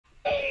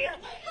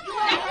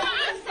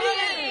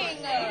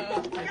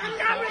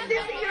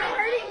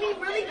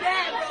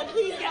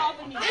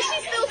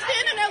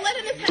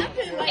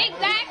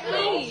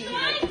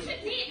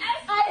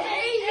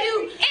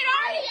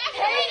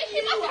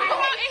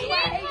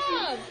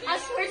I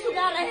swear to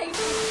God, I hate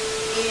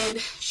you. And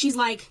she's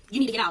like,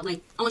 you need to get out.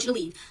 Like, I want you to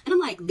leave. And I'm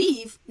like,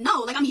 leave? No,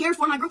 like, I'm here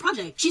for my group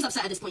project. She's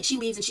upset at this point. She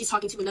leaves and she's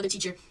talking to another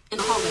teacher in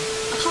the hallway.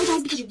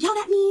 Apologize because you yelled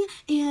at me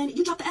and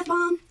you dropped the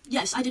F-bomb.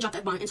 Yes, I did drop the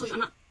F-bomb and told you I'm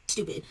not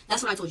stupid.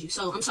 That's what I told you.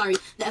 So I'm sorry.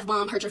 The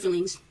F-bomb hurt your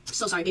feelings.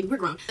 So sorry, baby. We're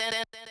grown.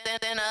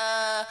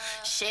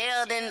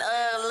 Sheldon,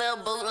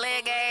 little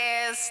bootleg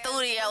ass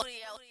studio.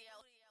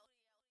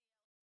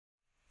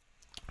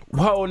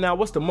 Whoa, now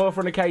what's the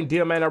motherfucking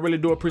deal, man? I really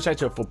do appreciate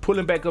you for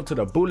pulling back up to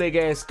the bootleg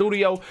ass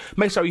studio.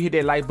 Make sure you hit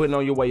that like button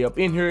on your way up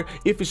in here.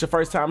 If it's your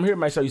first time here,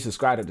 make sure you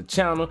subscribe to the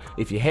channel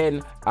if you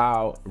hadn't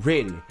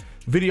already.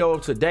 Video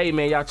of today,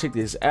 man, y'all check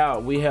this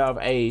out. We have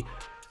a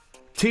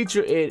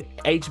teacher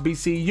at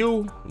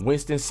HBCU,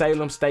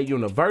 Winston-Salem State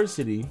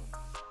University,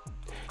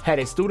 had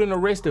a student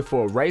arrested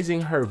for raising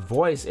her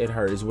voice at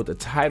her, is what the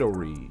title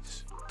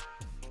reads.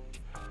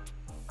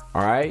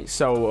 All right,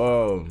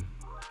 so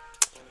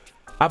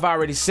I've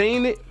already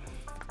seen it.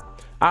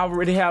 I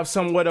already have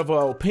somewhat of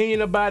an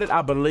opinion about it,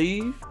 I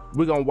believe.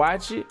 We're gonna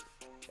watch it.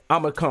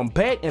 I'm gonna come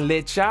back and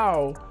let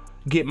y'all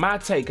get my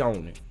take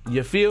on it.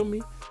 You feel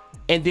me?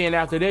 And then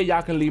after that,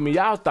 y'all can leave me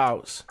y'all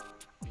thoughts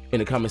in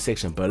the comment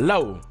section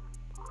below.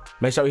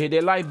 Make sure you hit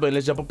that like button.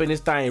 Let's jump up in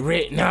this thing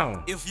right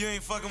now. If you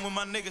ain't fucking with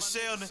my nigga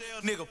Sheldon,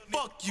 nigga,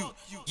 fuck you.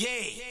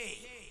 Yeah.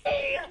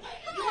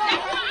 That's what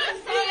I'm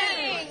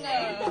saying.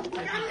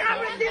 I'm not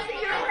resisting.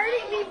 You're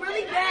hurting me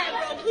really bad,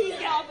 bro. Please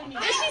get off of me.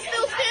 And she's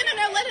still standing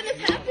there letting this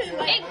happen.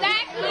 Like,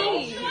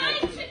 exactly.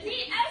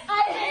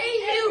 I hate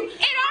you.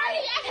 It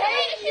already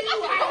escalated. She must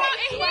have come out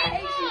and hit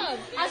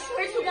him. I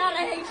swear to God,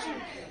 I hate you.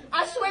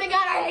 I swear to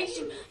God, I hate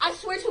you. I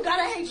swear to God,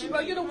 I hate you, bro.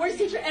 You're the worst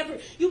teacher ever.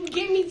 You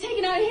get me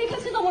taken out of here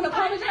because I want to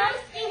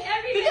apologize?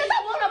 Because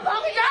I want to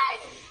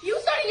apologize? You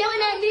started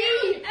yelling at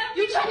me.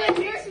 You tried to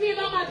embarrass me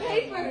about my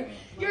paper.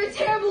 You're a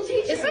terrible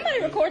teacher. Is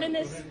somebody recording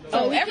this?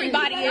 Oh,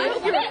 everybody is. I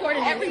hope you're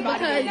recording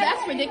everybody. Because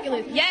that's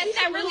ridiculous. Yes,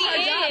 that really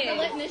is. For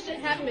letting this shit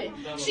happen.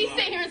 She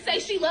sit here and say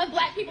she loves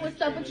black people and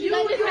stuff, but you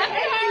let this happen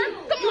to her?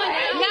 Come on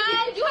now. No,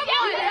 you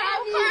yelled at her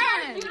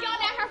first. You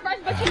yelled at her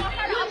first, but you don't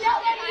her to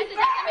apologize. It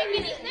doesn't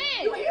make any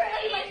sense. You hear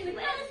everybody in the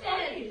class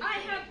say,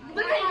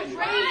 look at my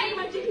grades,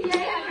 my GPA,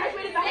 I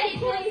graduated by 8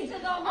 points.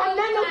 I'm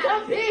not no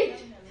dumb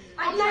bitch.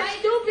 I'm not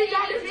stupid,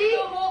 Dr. V.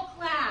 The whole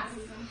class.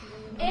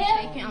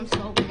 I'm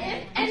so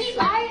mad.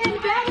 I am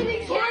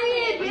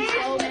valedictorian, bitch.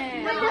 So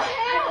mad. What the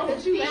hell? That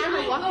you ran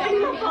and walked out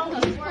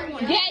of me.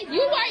 Yeah,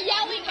 you were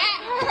yelling at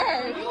her.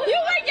 You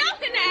were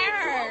yelling at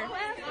her.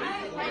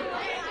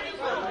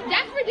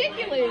 That's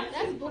ridiculous.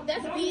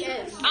 That's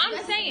BS. I'm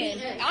saying.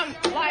 BS. I'm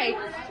like.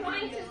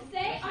 Trying to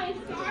say I'm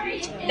sorry.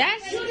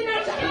 That's.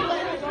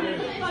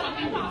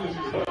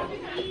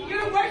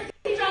 You're a worse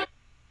teacher.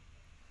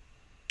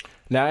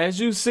 Now, as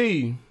you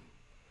see,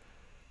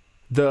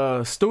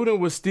 the student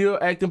was still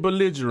acting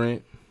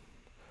belligerent,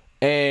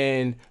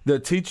 and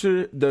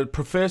the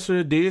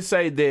professor did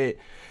say that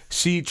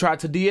she tried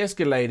to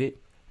de-escalate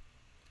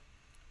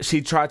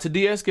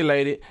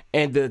it.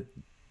 And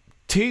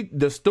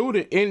the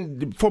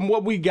student, from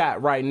what we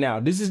got right now,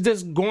 this is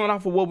just going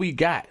off of what we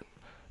got.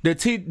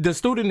 The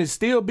student is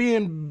still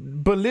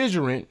being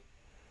belligerent.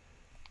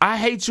 I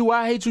hate you.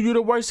 You're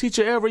the worst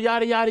teacher ever.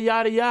 Yada yada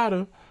yada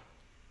yada.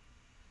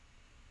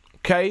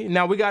 Okay,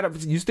 now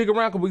you stick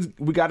around because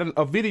we got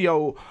a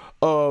video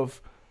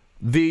of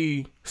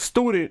the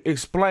student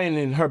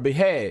explaining her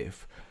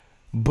behalf.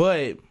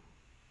 And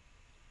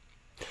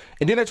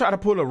then they try to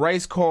pull a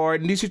race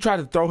card, and then she tried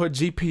to throw her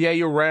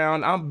GPA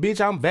around. I'm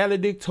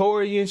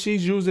valedictorian.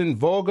 She's using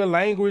vulgar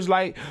language.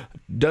 Like,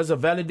 does a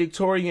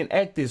valedictorian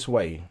act this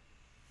way?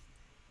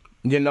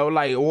 You know,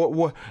 like,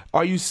 or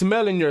are you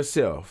smelling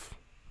yourself?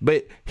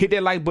 But hit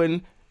that like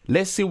button.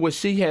 Let's see what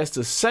she has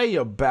to say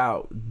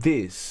about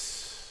this.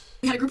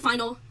 We had a group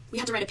final, we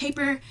had to write a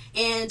paper,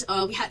 and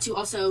we had to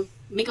also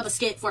make up a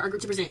skit for our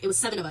group to present. It was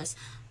 7 of us.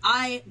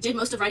 I did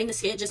most of writing the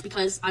skit just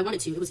because I wanted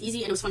to. It was easy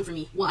and it was fun for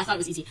me. Well, I thought it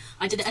was easy.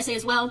 I did the essay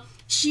as well.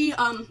 She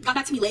got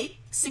back to me late,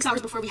 6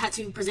 hours before we had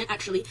to present,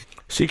 actually.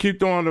 She kept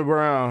throwing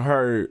around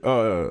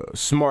her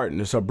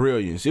smartness, her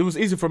brilliance. It was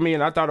easy for me,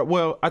 and I thought it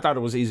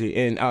was easy,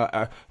 and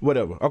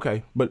whatever.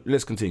 Okay, but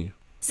let's continue.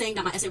 Saying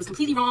that my essay was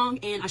completely wrong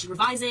and I should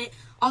revise it,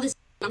 all this.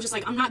 I'm just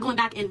like, I'm not going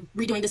back and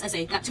redoing this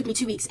essay. That took me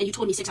 2 weeks, and you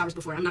told me 6 hours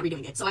before. I'm not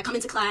redoing it. So I come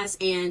into class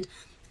and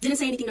didn't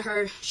say anything to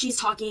her. She's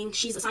talking.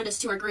 She's assigned us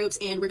to our groups,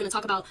 and we're going to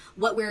talk about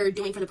what we're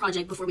doing for the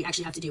project before we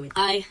actually have to do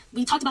it.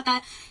 We talked about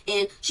that,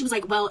 and she was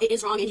like, well, it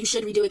is wrong, and you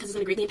should redo it because it's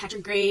going to greatly impact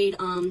your grade.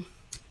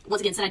 Once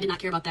again, said I did not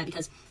care about that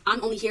because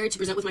I'm only here to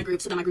present with my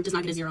group so that my group does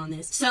not get a 0 on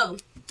this. So,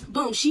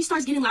 boom, she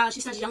starts getting loud. She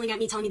starts yelling at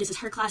me, telling me this is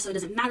her class, so it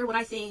doesn't matter what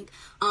I think.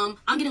 I'm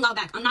getting loud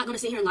back. I'm not going to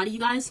sit here and lie to you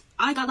guys.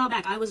 I got loud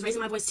back. I was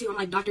raising my voice too. I'm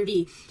like, Dr.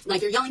 V,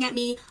 like, you're yelling at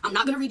me. I'm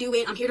not going to redo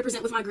it. I'm here to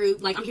present with my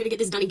group. Like, I'm here to get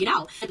this done and get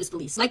out. Campus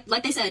police. Like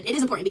they said, it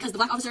is important because the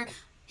black officer,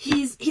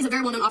 he's a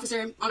very well-known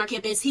officer on our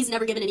campus. He's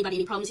never given anybody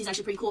any problems. He's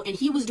actually pretty cool, and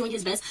he was doing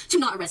his best to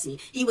not arrest me.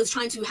 He was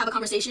trying to have a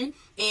conversation,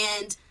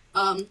 and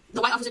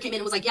The white officer came in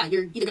and was like, yeah,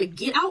 you're either going to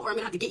get out or I'm going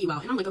to have to get you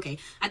out. And I'm like, okay.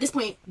 At this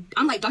point,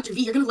 I'm like, Dr.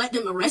 V, you're going to let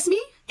them arrest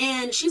me?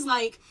 And she's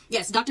like,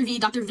 yes, Dr. V,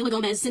 Dr.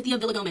 Villagomez, Cynthia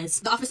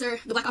Villagomez.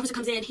 The black officer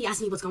comes in. He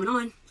asks me what's going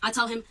on. I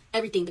tell him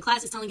everything. The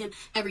class is telling him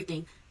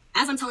everything.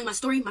 As I'm telling my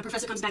story, my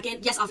professor comes back in.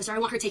 Yes, officer, I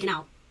want her taken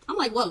out. I'm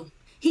like, whoa.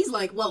 He's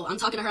like, whoa, I'm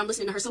talking to her. I'm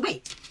listening to her. So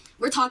wait,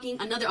 we're talking.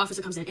 Another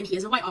officer comes in, and he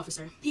is a white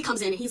officer. He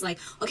comes in, and he's like,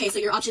 okay, so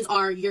your options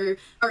are you're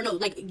going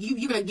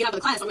to get out of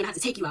the class. Or I'm going to have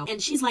to take you out.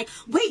 And she's like,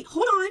 wait,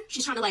 hold on.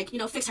 She's trying to, like,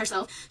 fix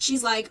herself.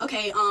 She's like,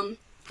 okay,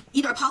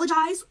 either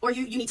apologize or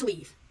you need to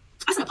leave.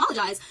 I said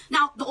apologize.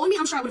 Now, the only me,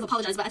 I'm sure I would have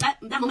apologized, but at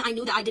that moment, I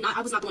knew that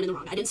I was not the one in the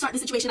wrong. I didn't start the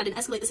situation. I didn't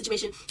escalate the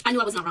situation. I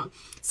knew I was not wrong.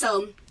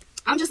 So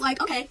I'm just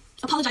like, okay,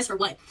 apologize for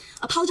what?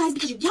 Apologize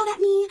because you yelled at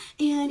me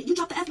and you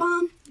dropped the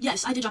F-bomb?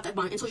 Yes, I did drop the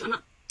F-bomb and told you I'm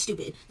not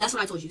stupid. That's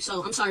what I told you.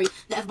 So I'm sorry.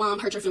 The F-bomb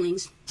hurt your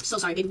feelings. So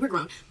sorry, baby. We're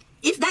grown.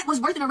 If that was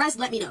worth an arrest,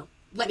 let me know.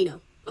 Let me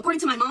know. According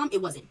to my mom,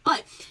 it wasn't.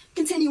 But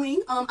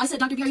continuing, I said,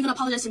 Dr. V, are you going to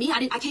apologize to me?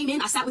 I came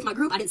in, I sat with my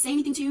group. I didn't say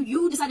anything to you.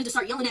 You decided to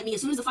start yelling at me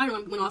as soon as the fire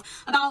alarm went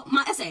off about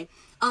my essay.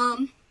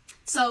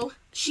 So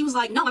she was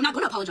like, no, I'm not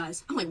going to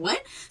apologize. I'm like,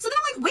 what? So then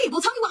I'm like, wait, well,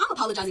 tell me what I'm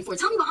apologizing for.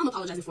 Tell me what I'm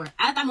apologizing for.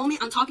 At that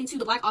moment, I'm talking to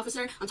the black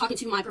officer. I'm talking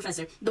to my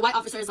professor. The white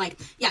officer is like,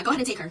 yeah, go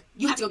ahead and take her.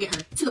 You have to go get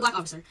her. To the black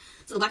officer.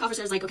 So the black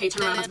officer is like, okay,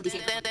 turn around. I'm supposed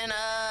to put these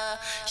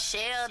hands.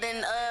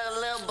 Sheldon,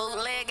 little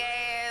bootleg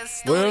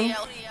ass Well,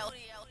 studio.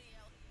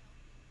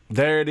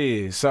 there it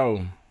is.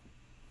 So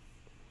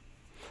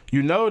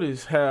you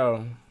notice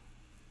how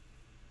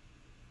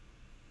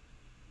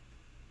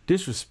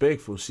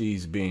disrespectful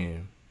she's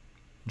been,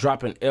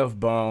 dropping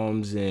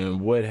F-bombs and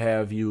what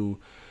have you.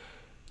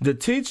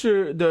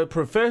 The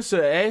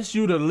professor asked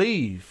you to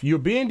leave. You're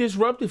being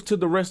disruptive to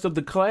the rest of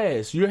the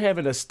class. You're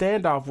having a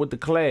standoff with the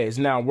class.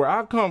 Now, where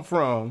I come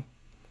from,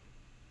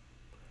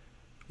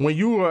 when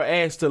you are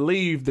asked to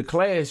leave the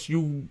class,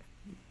 you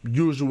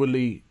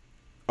usually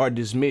are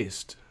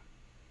dismissed.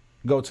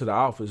 Go to the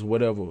office,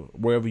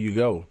 wherever you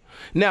go.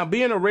 Now,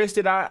 being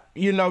arrested,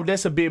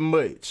 that's a bit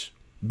much.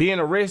 Being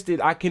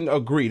arrested, I can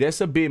agree. That's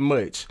a bit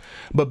much.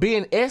 But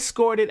being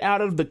escorted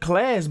out of the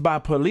class by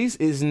police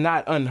is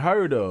not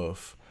unheard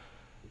of.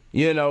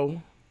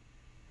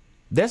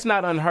 That's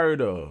not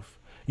unheard of.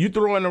 You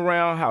throwing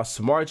around how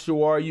smart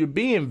you are. You're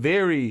being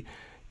very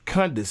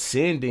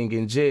condescending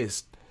and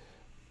just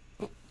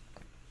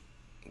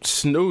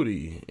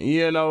snooty.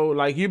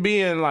 Like you're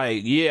being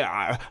like,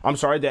 yeah, I'm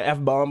sorry, the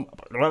F-bomb.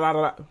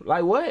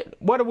 Like what?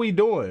 What are we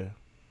doing?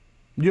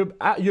 You're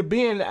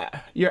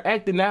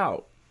acting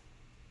out.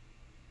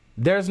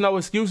 There's no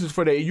excuses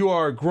for that. You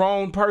are a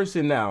grown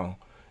person now.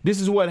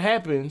 This is what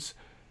happens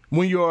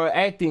when you're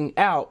acting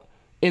out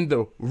in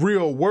the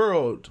real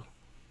world,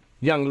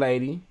 young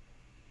lady,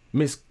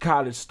 Miss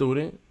College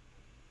student.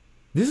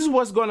 This is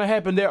what's going to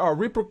happen. There are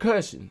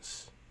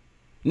repercussions.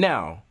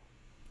 Now,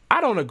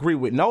 I don't agree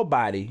with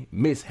nobody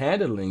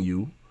mishandling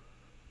you.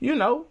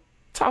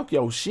 Talk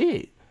your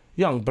shit,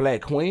 young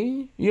black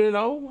queen.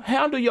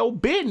 Handle your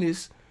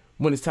business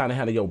when it's time to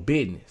handle your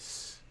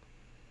business.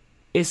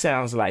 It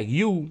sounds like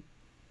you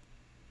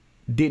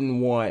didn't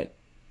want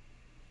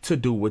to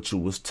do what you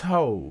was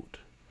told.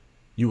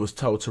 You was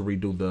told to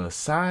redo the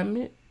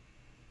assignment.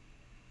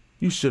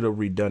 You should have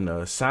redone the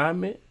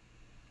assignment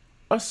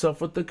or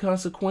suffered the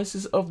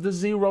consequences of the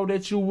 0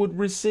 that you would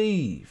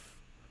receive.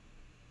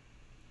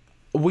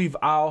 We've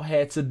all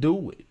had to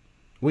do it.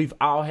 We've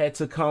all had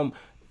to come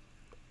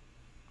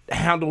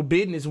handle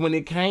business when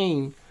it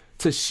came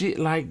to shit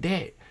like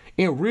that.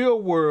 In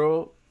real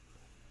world,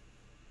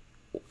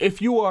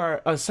 if you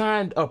are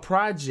assigned a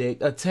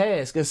project, a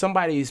task, and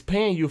somebody is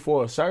paying you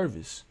for a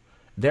service,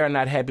 they're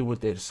not happy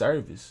with their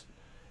service.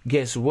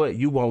 Guess what?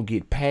 You won't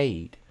get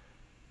paid.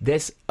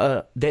 That's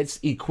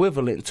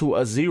equivalent to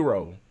a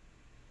 0.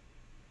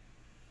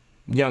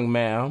 Young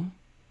ma'am,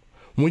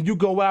 when you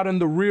go out in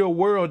the real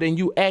world and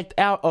you act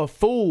out a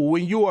fool,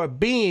 when you are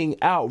being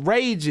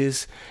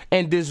outrageous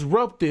and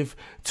disruptive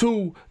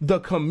to the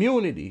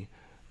community,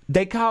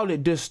 they call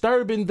it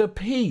disturbing the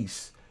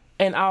peace.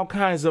 And all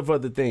kinds of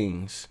other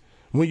things.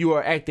 When you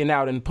are acting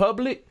out in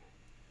public,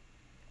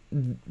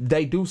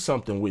 they do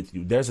something with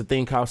you. There's a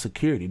thing called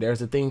security.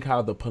 There's a thing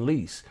called the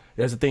police.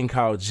 There's a thing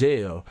called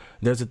jail.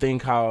 There's a thing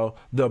called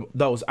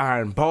those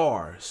iron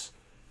bars.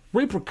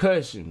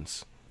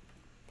 Repercussions.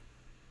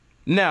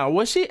 Now,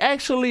 was she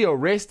actually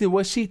arrested?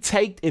 Was she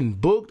taken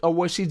and booked? Or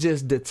was she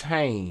just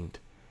detained?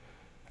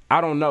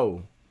 I don't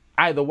know.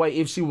 Either way,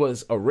 if she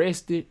was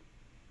arrested,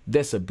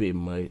 that's a bit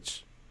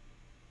much.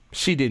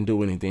 She didn't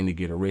do anything to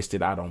get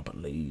arrested, I don't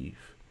believe.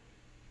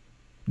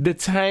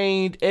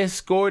 Detained,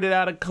 escorted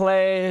out of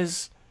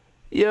class.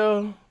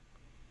 Yeah,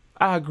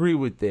 I agree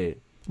with that.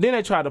 Then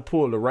they try to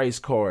pull the race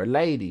card.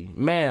 Lady,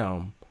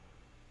 ma'am,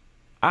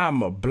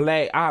 I'm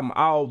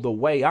all the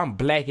way. I'm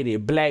blackity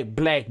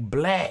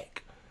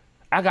black.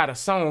 I got a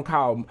song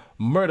called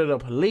Murder the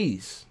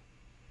Police.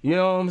 You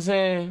know what I'm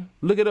saying?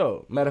 Look it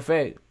up. Matter of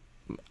fact,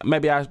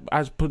 maybe I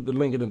put the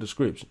link in the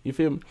description. You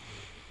feel me?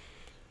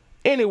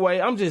 Anyway,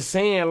 I'm just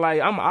saying,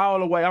 like, I'm all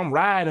the way. I'm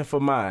riding for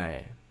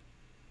mine.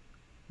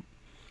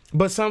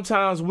 But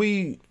sometimes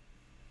we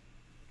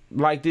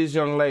like this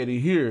young lady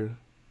here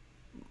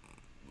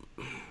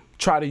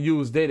try to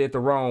use that at the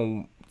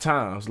wrong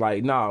times.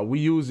 Like, nah, we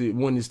use it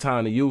when it's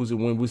time to use it,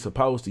 when we're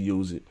supposed to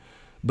use it.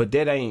 But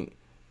that ain't,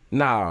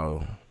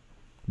 no.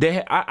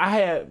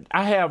 I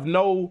have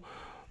no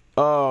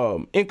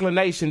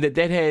inclination that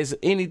has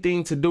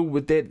anything to do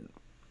with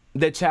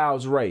that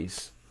child's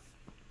race.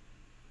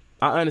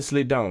 I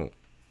honestly don't.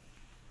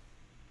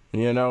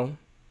 You know?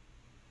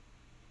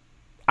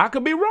 I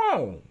could be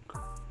wrong.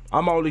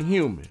 I'm only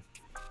human.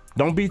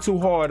 Don't be too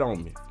hard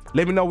on me.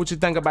 Let me know what you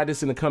think about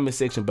this in the comment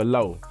section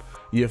below.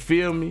 You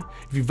feel me?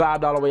 If you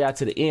vibed all the way out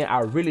to the end, I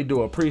really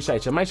do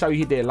appreciate you. Make sure you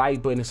hit that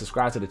like button and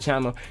subscribe to the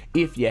channel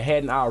if you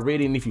hadn't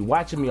already. And if you're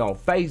watching me on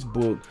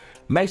Facebook,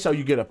 make sure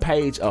you get a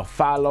page of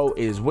follow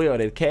as well.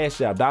 That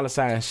Cashapp,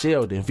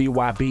 $Sheldon,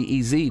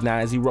 VYBEZ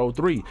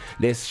 903.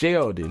 That's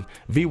Sheldon,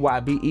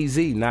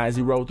 VYBEZ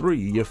 903.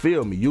 You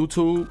feel me?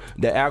 YouTube,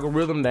 the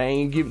algorithm, they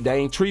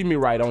ain't treat me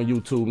right on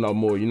YouTube no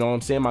more. You know what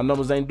I'm saying? My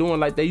numbers ain't doing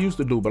like they used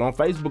to do. But on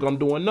Facebook, I'm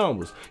doing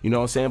numbers. You know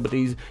what I'm saying? But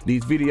these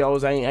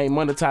videos ain't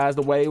monetized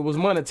the way it was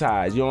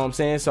monetized. You know what I'm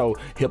saying? So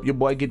help your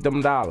boy get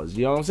them dollars.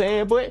 You know what I'm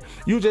saying? But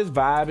you just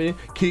vibing,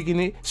 kicking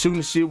it,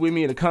 shooting shit with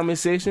me in the comment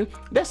section.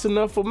 That's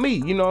enough for me.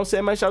 You know what I'm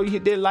saying? Make sure you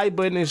hit that like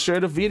button and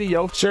share the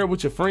video. Share it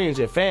with your friends,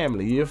 your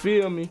family. You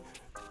feel me?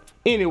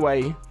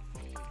 Anyway,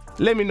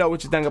 let me know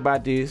what you think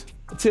about this.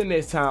 Until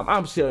next time,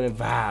 I'm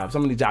SheldonVybez. I'm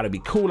gonna need y'all to be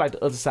cool like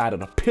the other side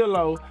of the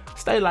pillow.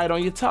 Stay light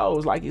on your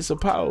toes like you're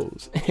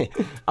supposed.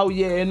 Oh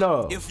yeah,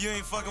 no. If you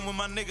ain't fucking with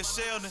my nigga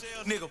Sheldon,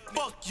 nigga,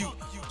 fuck you.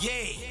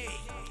 Yeah.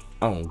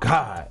 Oh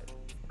God.